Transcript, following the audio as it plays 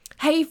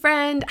Hey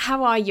friend,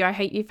 how are you? I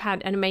hope you've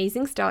had an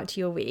amazing start to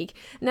your week.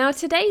 Now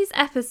today's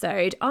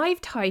episode I've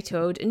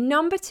titled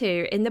number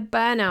 2 in the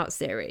burnout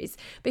series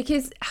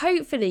because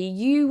hopefully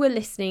you were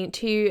listening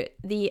to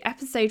the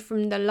episode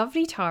from the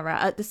lovely Tara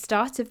at the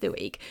start of the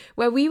week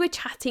where we were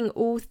chatting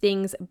all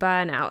things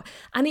burnout,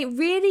 and it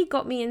really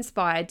got me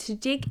inspired to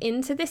dig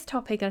into this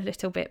topic a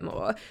little bit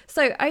more.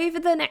 So over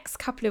the next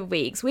couple of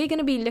weeks we're going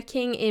to be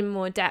looking in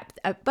more depth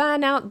at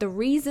burnout, the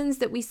reasons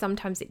that we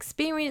sometimes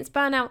experience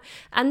burnout,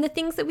 and the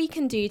things that we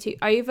can do to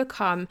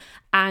overcome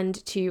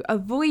and to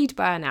avoid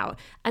burnout.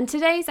 And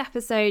today's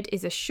episode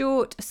is a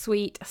short,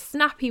 sweet,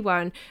 snappy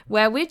one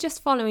where we're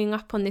just following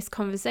up on this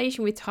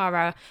conversation with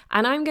Tara,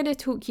 and I'm going to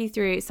talk you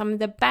through some of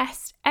the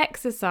best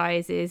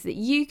exercises that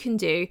you can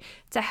do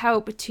to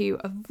help to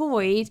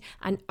avoid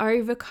and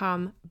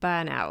overcome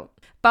burnout.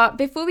 But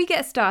before we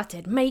get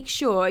started, make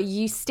sure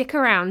you stick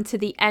around to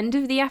the end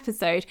of the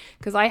episode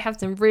because I have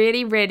some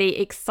really, really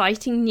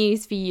exciting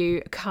news for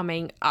you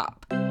coming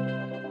up.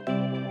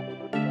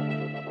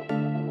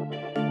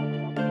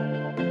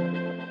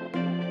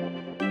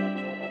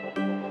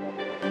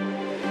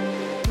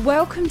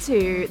 Welcome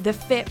to the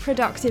Fit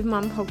Productive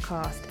Mum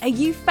podcast. Are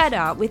you fed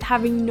up with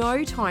having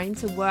no time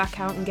to work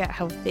out and get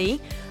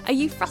healthy? Are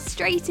you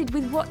frustrated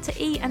with what to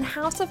eat and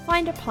how to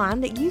find a plan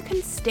that you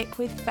can stick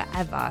with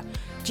forever?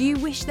 Do you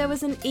wish there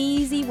was an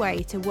easy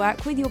way to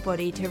work with your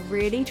body to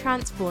really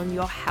transform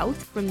your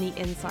health from the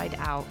inside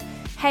out?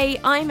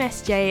 Hey, I'm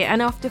SJ,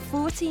 and after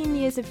 14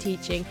 years of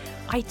teaching,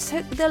 I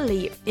took the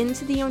leap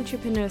into the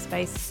entrepreneur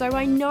space so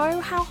I know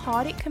how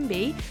hard it can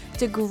be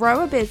to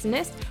grow a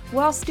business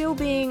while still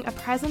being a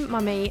present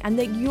mummy, and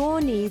that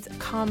your needs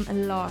come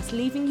and last,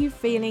 leaving you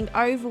feeling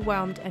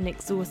overwhelmed and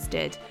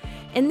exhausted.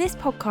 In this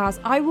podcast,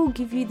 I will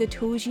give you the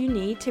tools you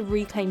need to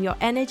reclaim your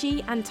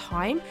energy and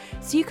time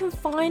so you can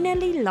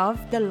finally love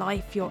the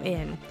life you're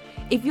in.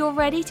 If you're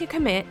ready to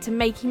commit to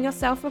making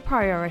yourself a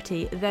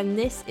priority, then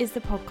this is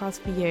the podcast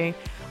for you.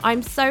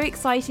 I'm so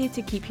excited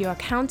to keep you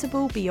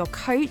accountable, be your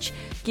coach,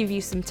 give you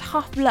some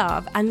tough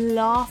love, and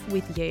laugh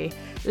with you.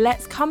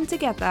 Let's come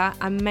together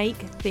and make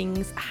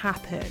things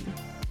happen.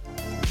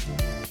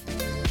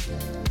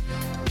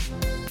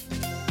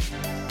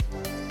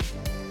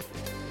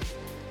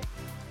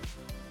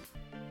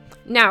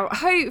 Now,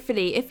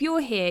 hopefully, if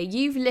you're here,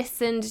 you've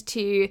listened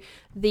to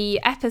the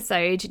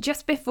episode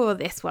just before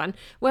this one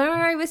where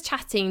I was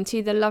chatting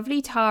to the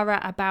lovely Tara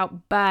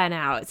about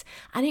burnout,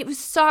 and it was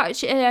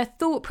such a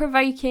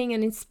thought-provoking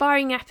and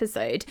inspiring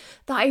episode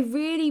that I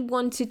really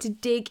wanted to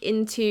dig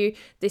into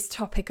this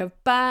topic of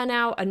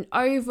burnout and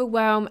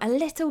overwhelm a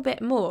little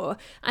bit more.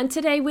 And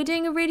today we're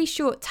doing a really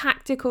short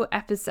tactical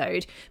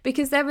episode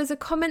because there was a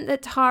comment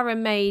that Tara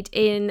made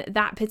in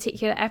that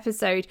particular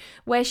episode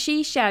where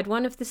she shared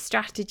one of the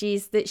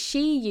strategies that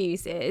she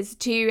uses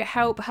to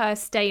help her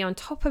stay on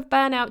top of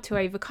burnout, to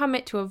overcome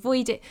it, to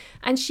avoid it,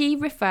 and she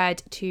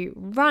referred to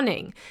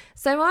running.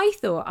 So I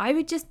thought I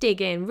would just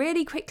dig in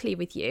really quickly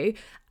with you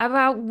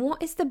about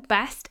what is the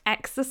best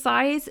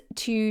exercise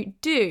to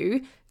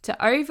do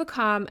to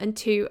overcome and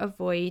to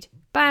avoid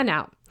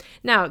burnout.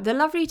 Now, the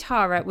lovely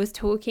Tara was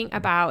talking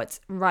about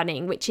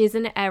running, which is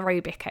an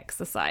aerobic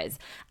exercise,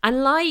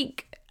 and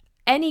like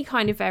any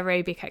kind of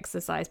aerobic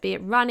exercise, be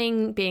it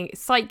running, be it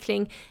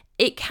cycling,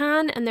 it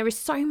can, and there is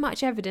so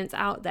much evidence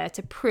out there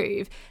to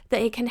prove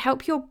that it can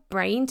help your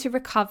brain to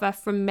recover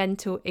from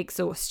mental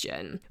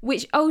exhaustion,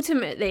 which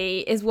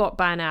ultimately is what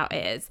burnout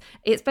is.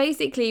 It's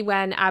basically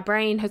when our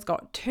brain has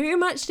got too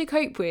much to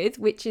cope with,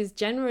 which is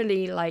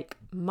generally like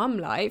mum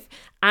life,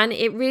 and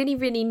it really,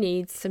 really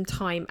needs some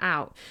time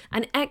out.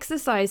 And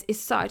exercise is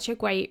such a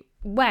great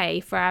way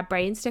for our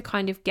brains to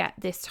kind of get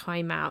this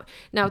time out.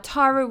 Now,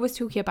 Tara was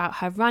talking about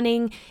her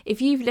running.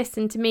 If you've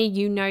listened to me,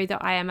 you know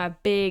that I am a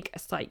big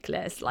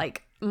cyclist.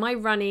 Like, my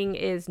running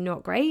is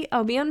not great,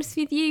 I'll be honest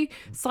with you.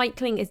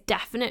 Cycling is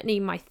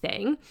definitely my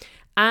thing.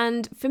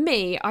 And for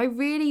me, I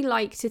really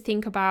like to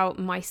think about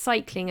my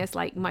cycling as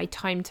like my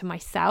time to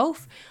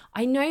myself.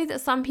 I know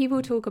that some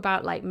people talk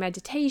about like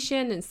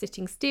meditation and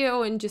sitting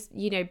still and just,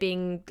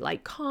 being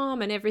like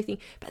calm and everything,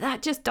 but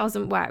that just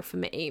doesn't work for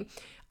me.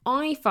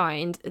 I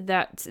find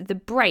that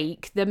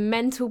the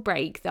mental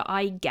break that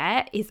I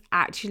get is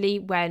actually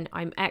when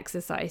I'm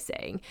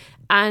exercising.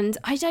 And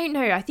I don't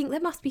know, I think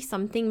there must be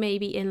something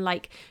maybe in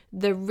like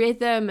the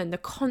rhythm and the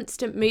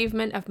constant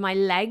movement of my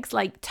legs,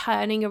 like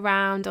turning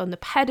around on the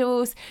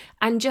pedals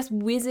and just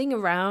whizzing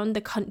around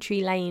the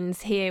country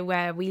lanes here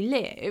where we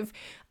live,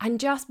 and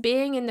just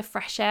being in the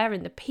fresh air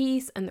and the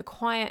peace and the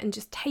quiet and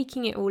just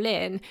taking it all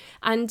in.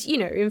 And,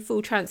 in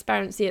full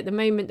transparency, at the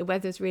moment, the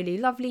weather's really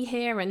lovely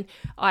here, and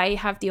I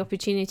have the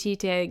opportunity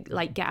to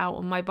like get out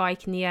on my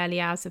bike in the early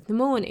hours of the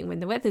morning when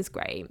the weather's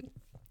great.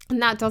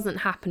 And that doesn't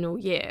happen all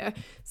year.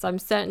 So I'm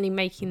certainly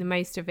making the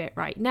most of it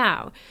right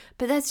now.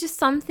 But there's just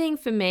something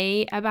for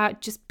me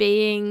about just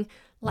being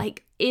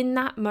like in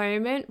that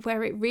moment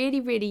where it really,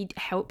 really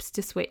helps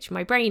to switch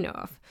my brain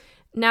off.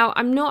 Now,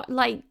 I'm not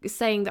like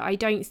saying that I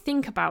don't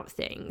think about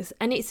things,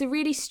 and it's a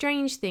really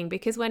strange thing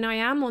because when I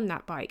am on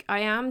that bike, I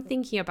am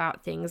thinking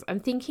about things.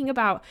 I'm thinking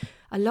about,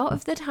 a lot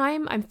of the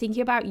time, I'm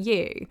thinking about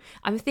you.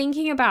 I'm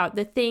thinking about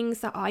the things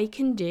that I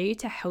can do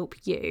to help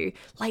you.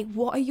 Like,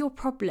 what are your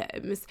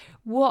problems?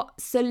 What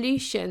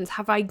solutions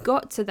have I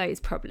got to those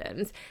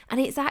problems? And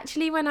it's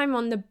actually when I'm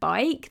on the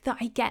bike that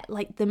I get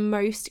like the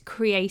most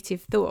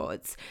creative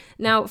thoughts.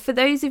 Now, for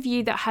those of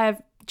you that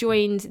have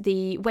joined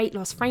the weight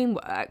loss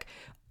framework,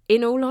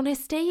 in all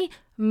honesty,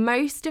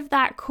 most of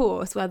that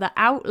course, well, the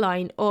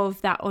outline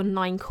of that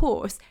online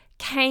course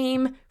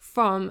came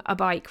from a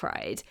bike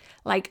ride.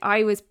 Like,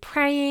 I was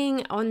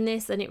praying on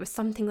this, and it was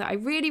something that I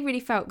really,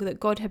 really felt that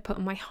God had put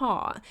on my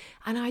heart.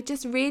 And I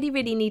just really,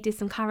 really needed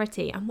some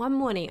clarity. And one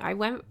morning I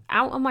went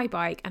out on my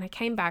bike and I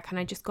came back and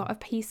I just got a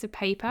piece of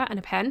paper and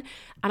a pen.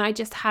 And I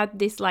just had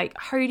this like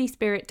Holy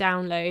Spirit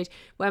download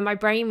where my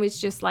brain was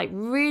just like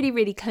really,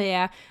 really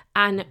clear.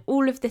 And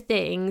all of the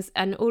things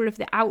and all of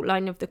the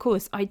outline of the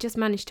course, I just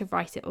managed to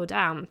write it all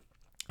down.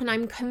 And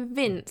I'm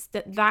convinced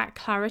that that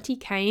clarity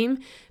came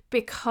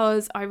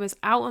because I was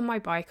out on my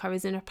bike. I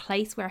was in a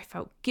place where I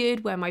felt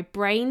good, where my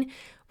brain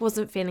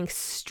wasn't feeling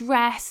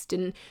stressed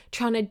and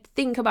trying to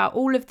think about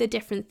all of the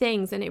different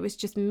things. And it was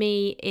just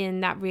me in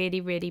that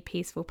really, really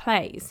peaceful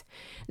place.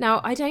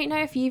 Now, I don't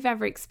know if you've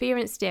ever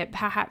experienced it.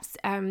 Perhaps,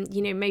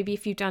 maybe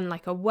if you've done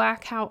like a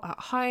workout at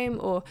home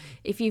or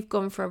if you've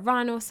gone for a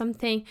run or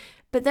something.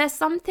 But there's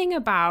something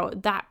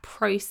about that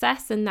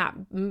process and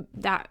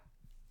that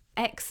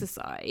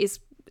exercise,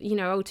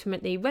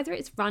 ultimately, whether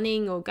it's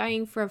running or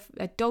going for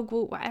a dog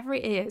walk, whatever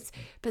it is,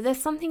 but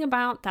there's something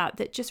about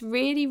that just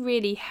really,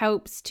 really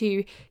helps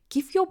to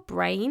give your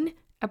brain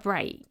a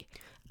break.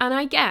 And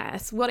I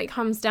guess what it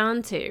comes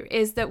down to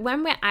is that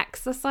when we're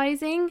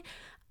exercising,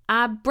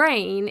 our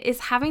brain is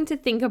having to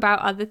think about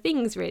other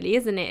things, really,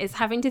 isn't it? It's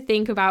having to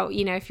think about,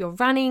 if you're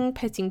running,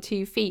 putting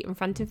 2 feet in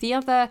front of the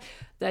other,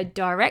 the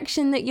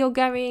direction that you're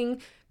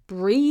going,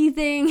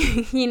 breathing,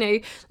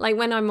 like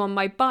when I'm on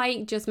my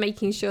bike, just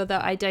making sure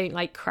that I don't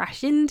like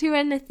crash into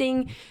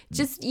anything.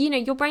 Just,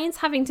 your brain's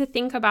having to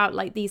think about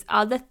like these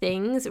other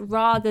things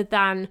rather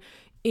than,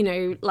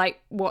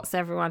 like what's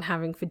everyone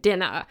having for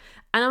dinner.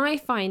 And I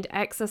find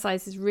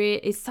exercise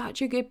is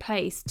such a good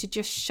place to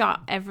just shut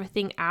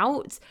everything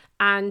out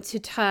and to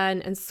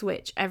turn and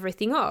switch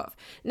everything off.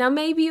 Now,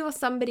 maybe you're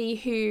somebody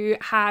who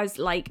has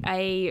like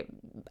a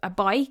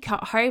bike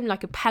at home,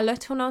 like a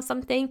Peloton or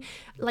something.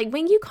 Like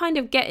when you kind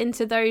of get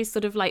into those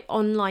sort of like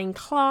online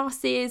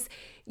classes,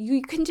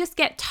 you can just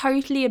get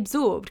totally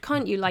absorbed,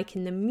 can't you? Like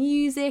in the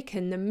music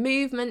and the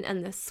movement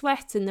and the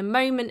sweat and the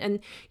moment and,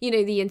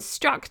 the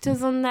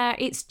instructors on there.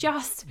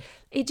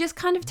 It just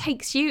kind of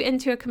takes you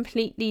into a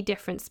completely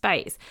different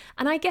space.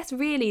 And I guess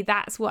really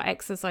that's what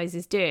exercise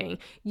is doing.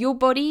 Your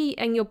body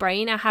and your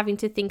brain are having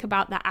to think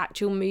about the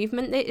actual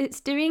movement that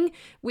it's doing,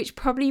 which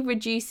probably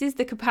reduces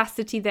the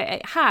capacity that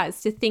it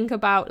has to think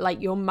about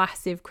like your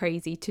massive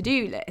crazy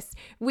to-do list,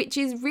 which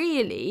is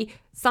really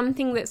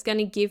something that's going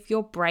to give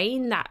your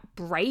brain that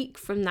break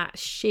from that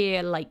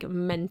sheer like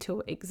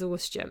mental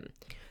exhaustion.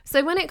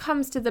 So when it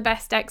comes to the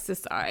best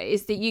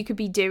exercise that you could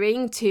be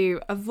doing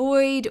to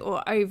avoid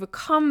or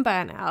overcome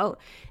burnout,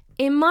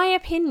 in my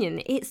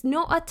opinion, it's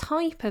not a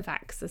type of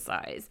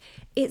exercise.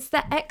 It's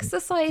the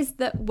exercise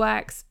that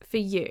works for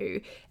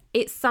you.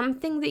 It's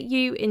something that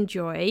you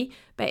enjoy,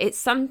 but it's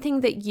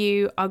something that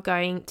you are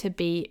going to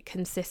be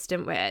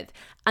consistent with.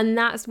 And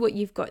that's what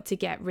you've got to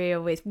get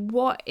real with.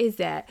 What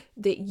is it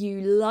that you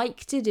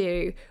like to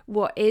do?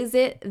 What is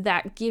it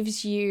that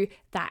gives you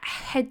that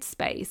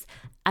headspace?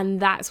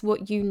 And that's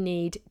what you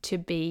need to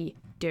be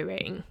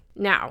doing.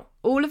 Now,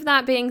 all of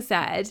that being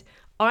said,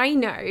 I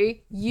know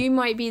you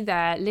might be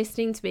there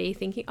listening to me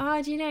thinking,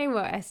 do you know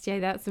what, SJ,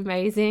 that's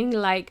amazing.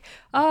 Like,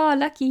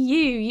 lucky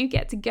you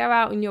get to go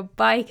out on your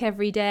bike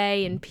every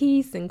day in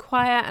peace and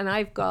quiet. And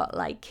I've got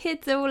like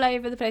kids all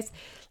over the place.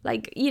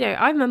 Like,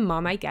 I'm a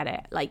mum, I get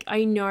it. Like,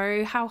 I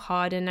know how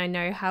hard and I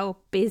know how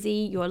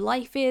busy your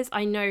life is.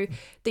 I know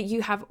that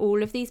you have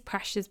all of these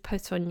pressures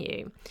put on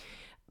you.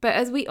 But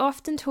as we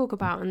often talk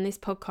about on this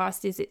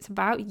podcast, it's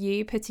about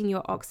you putting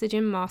your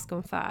oxygen mask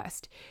on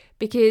first.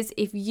 Because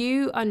if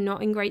you are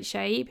not in great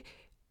shape,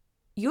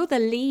 you're the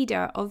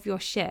leader of your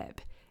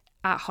ship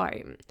at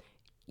home.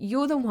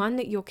 You're the one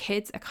that your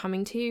kids are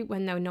coming to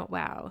when they're not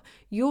well.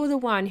 You're the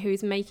one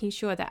who's making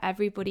sure that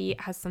everybody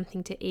has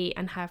something to eat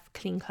and have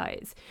clean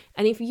clothes.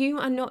 And if you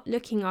are not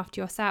looking after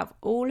yourself,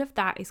 all of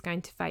that is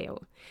going to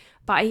fail.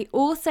 But I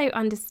also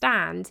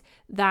understand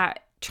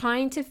that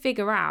trying to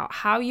figure out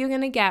how you're going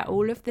to get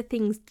all of the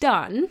things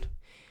done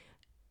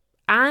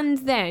and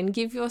then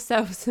give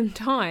yourself some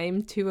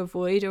time to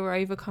avoid or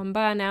overcome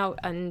burnout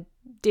and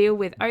deal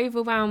with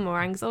overwhelm or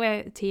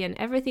anxiety and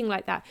everything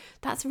like that,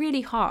 that's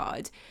really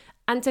hard.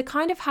 And to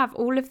kind of have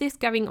all of this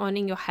going on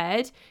in your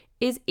head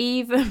is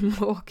even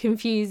more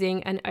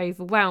confusing and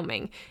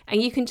overwhelming.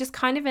 And you can just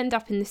kind of end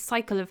up in this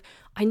cycle of,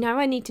 I know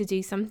I need to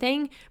do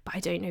something, but I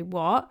don't know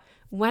what.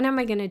 When am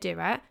I going to do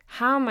it?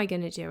 How am I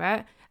going to do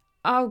it?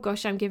 oh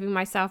gosh, I'm giving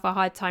myself a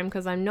hard time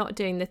because I'm not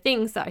doing the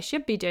things that I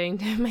should be doing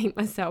to make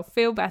myself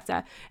feel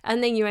better.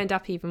 And then you end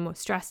up even more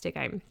stressed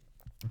again.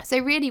 So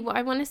really what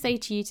I want to say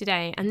to you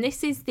today, and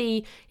this is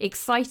the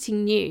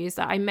exciting news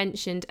that I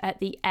mentioned at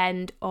the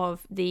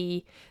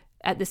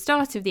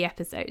start of the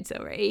episode,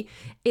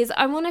 is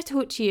I want to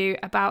talk to you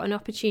about an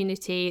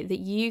opportunity that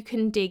you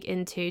can dig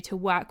into to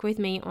work with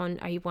me on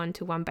a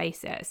one-to-one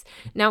basis.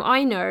 Now,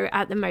 I know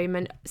at the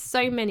moment,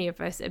 so many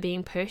of us are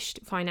being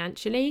pushed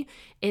financially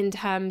in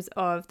terms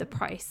of the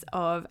price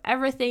of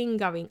everything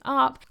going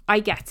up.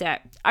 I get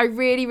it. I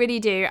really, really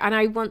do. And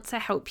I want to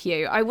help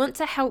you. I want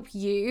to help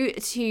you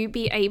to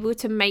be able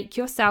to make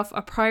yourself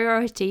a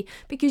priority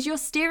because you're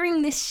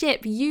steering this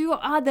ship. You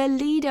are the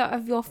leader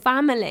of your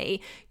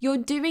family. You're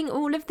doing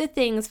all of the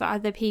things for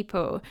other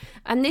people.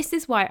 And this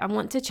is why I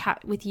want to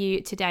chat with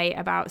you today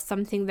about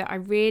something that I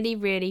really,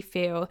 really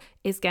feel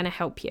is going to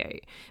help you.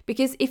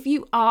 Because if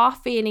you are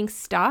feeling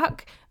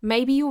stuck,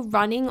 maybe you're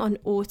running on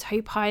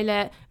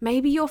autopilot,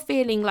 maybe you're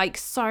feeling like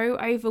so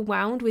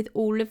overwhelmed with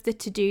all of the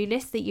to-do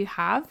list that you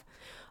have.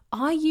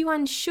 Are you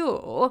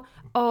unsure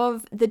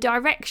of the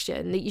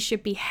direction that you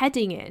should be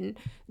heading in?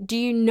 Do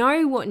you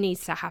know what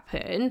needs to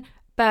happen,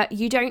 but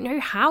you don't know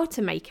how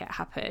to make it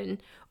happen?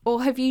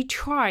 Or have you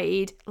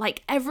tried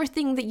like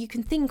everything that you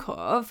can think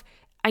of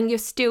and you're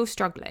still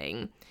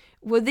struggling?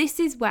 Well, this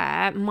is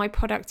where my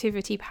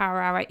Productivity Power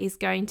Hour is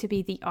going to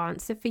be the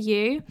answer for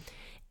you.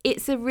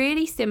 It's a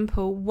really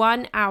simple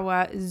 1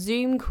 hour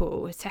Zoom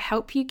call to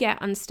help you get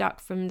unstuck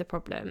from the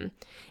problem.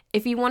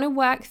 If you want to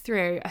work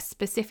through a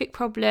specific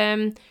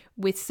problem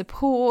with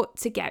support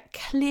to get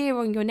clear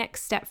on your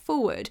next step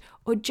forward,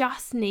 or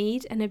just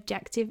need an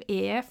objective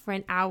ear for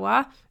an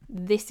hour,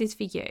 this is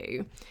for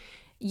you.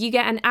 You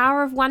get an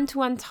hour of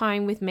one-to-one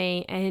time with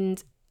me,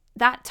 and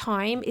that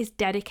time is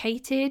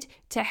dedicated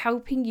to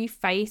helping you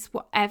face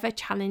whatever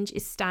challenge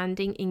is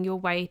standing in your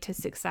way to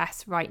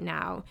success right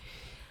now.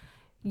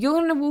 You're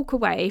going to walk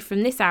away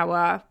from this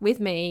hour with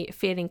me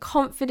feeling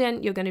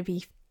confident, you're going to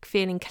be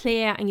feeling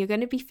clear, and you're going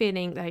to be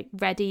feeling like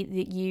ready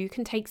that you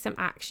can take some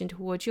action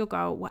towards your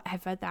goal,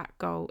 whatever that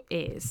goal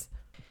is.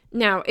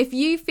 Now, if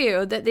you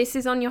feel that this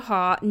is on your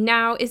heart,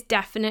 now is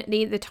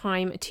definitely the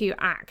time to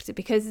act,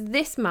 because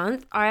this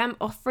month I am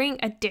offering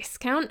a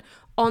discount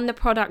on the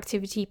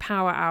Productivity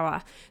Power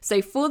Hour.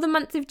 So for the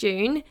month of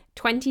June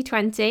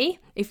 2020,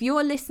 if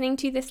you're listening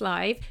to this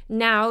live,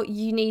 now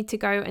you need to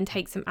go and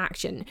take some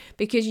action,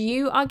 because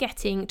you are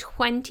getting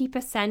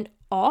 20%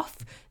 off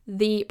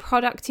the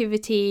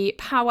Productivity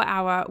Power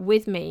Hour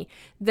with me.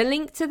 The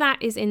link to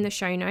that is in the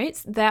show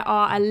notes. There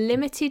are a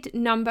limited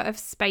number of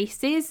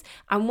spaces,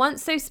 and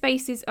once those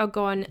spaces are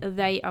gone,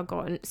 they are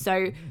gone.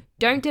 So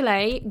don't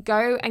delay,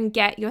 go and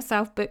get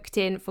yourself booked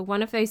in for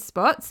one of those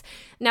spots.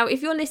 Now,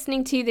 if you're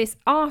listening to this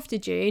after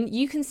June,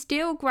 you can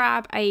still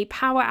grab a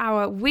power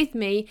hour with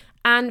me.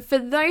 And for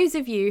those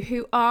of you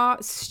who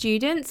are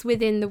students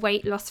within the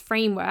weight loss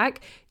framework,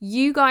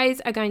 you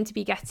guys are going to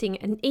be getting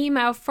an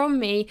email from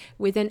me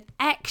with an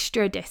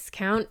extra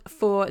discount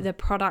for the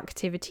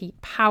Productivity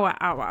Power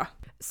Hour.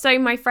 So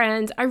my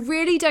friends, I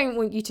really don't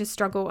want you to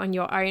struggle on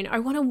your own. I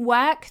want to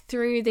work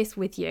through this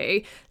with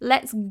you.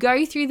 Let's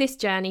go through this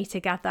journey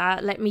together.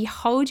 Let me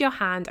hold your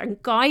hand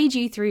and guide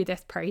you through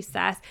this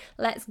process.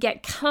 Let's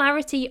get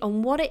clarity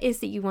on what it is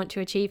that you want to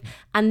achieve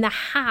and the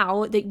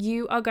how that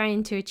you are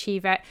going to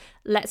achieve it.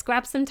 Let's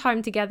grab some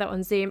time together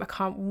on Zoom. I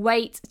can't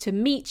wait to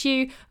meet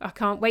you. I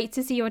can't wait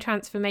to see your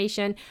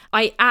transformation.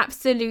 I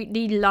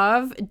absolutely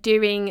love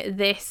doing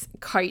this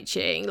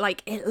coaching.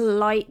 Like, it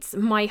lights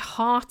my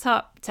heart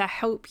up to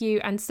help you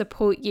and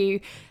support you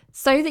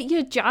so that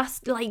you're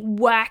just like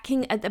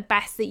working at the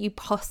best that you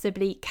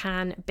possibly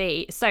can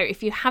be. So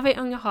if you have it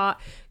on your heart,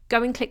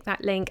 go and click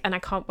that link, and I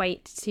can't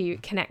wait to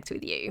connect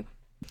with you.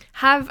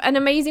 Have an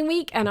amazing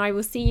week, and I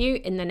will see you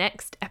in the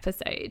next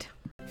episode.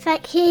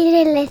 Thank you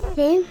for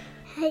listening.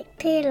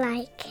 Hope you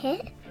like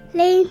it.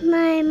 Leave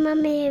my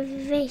mummy a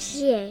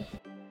review.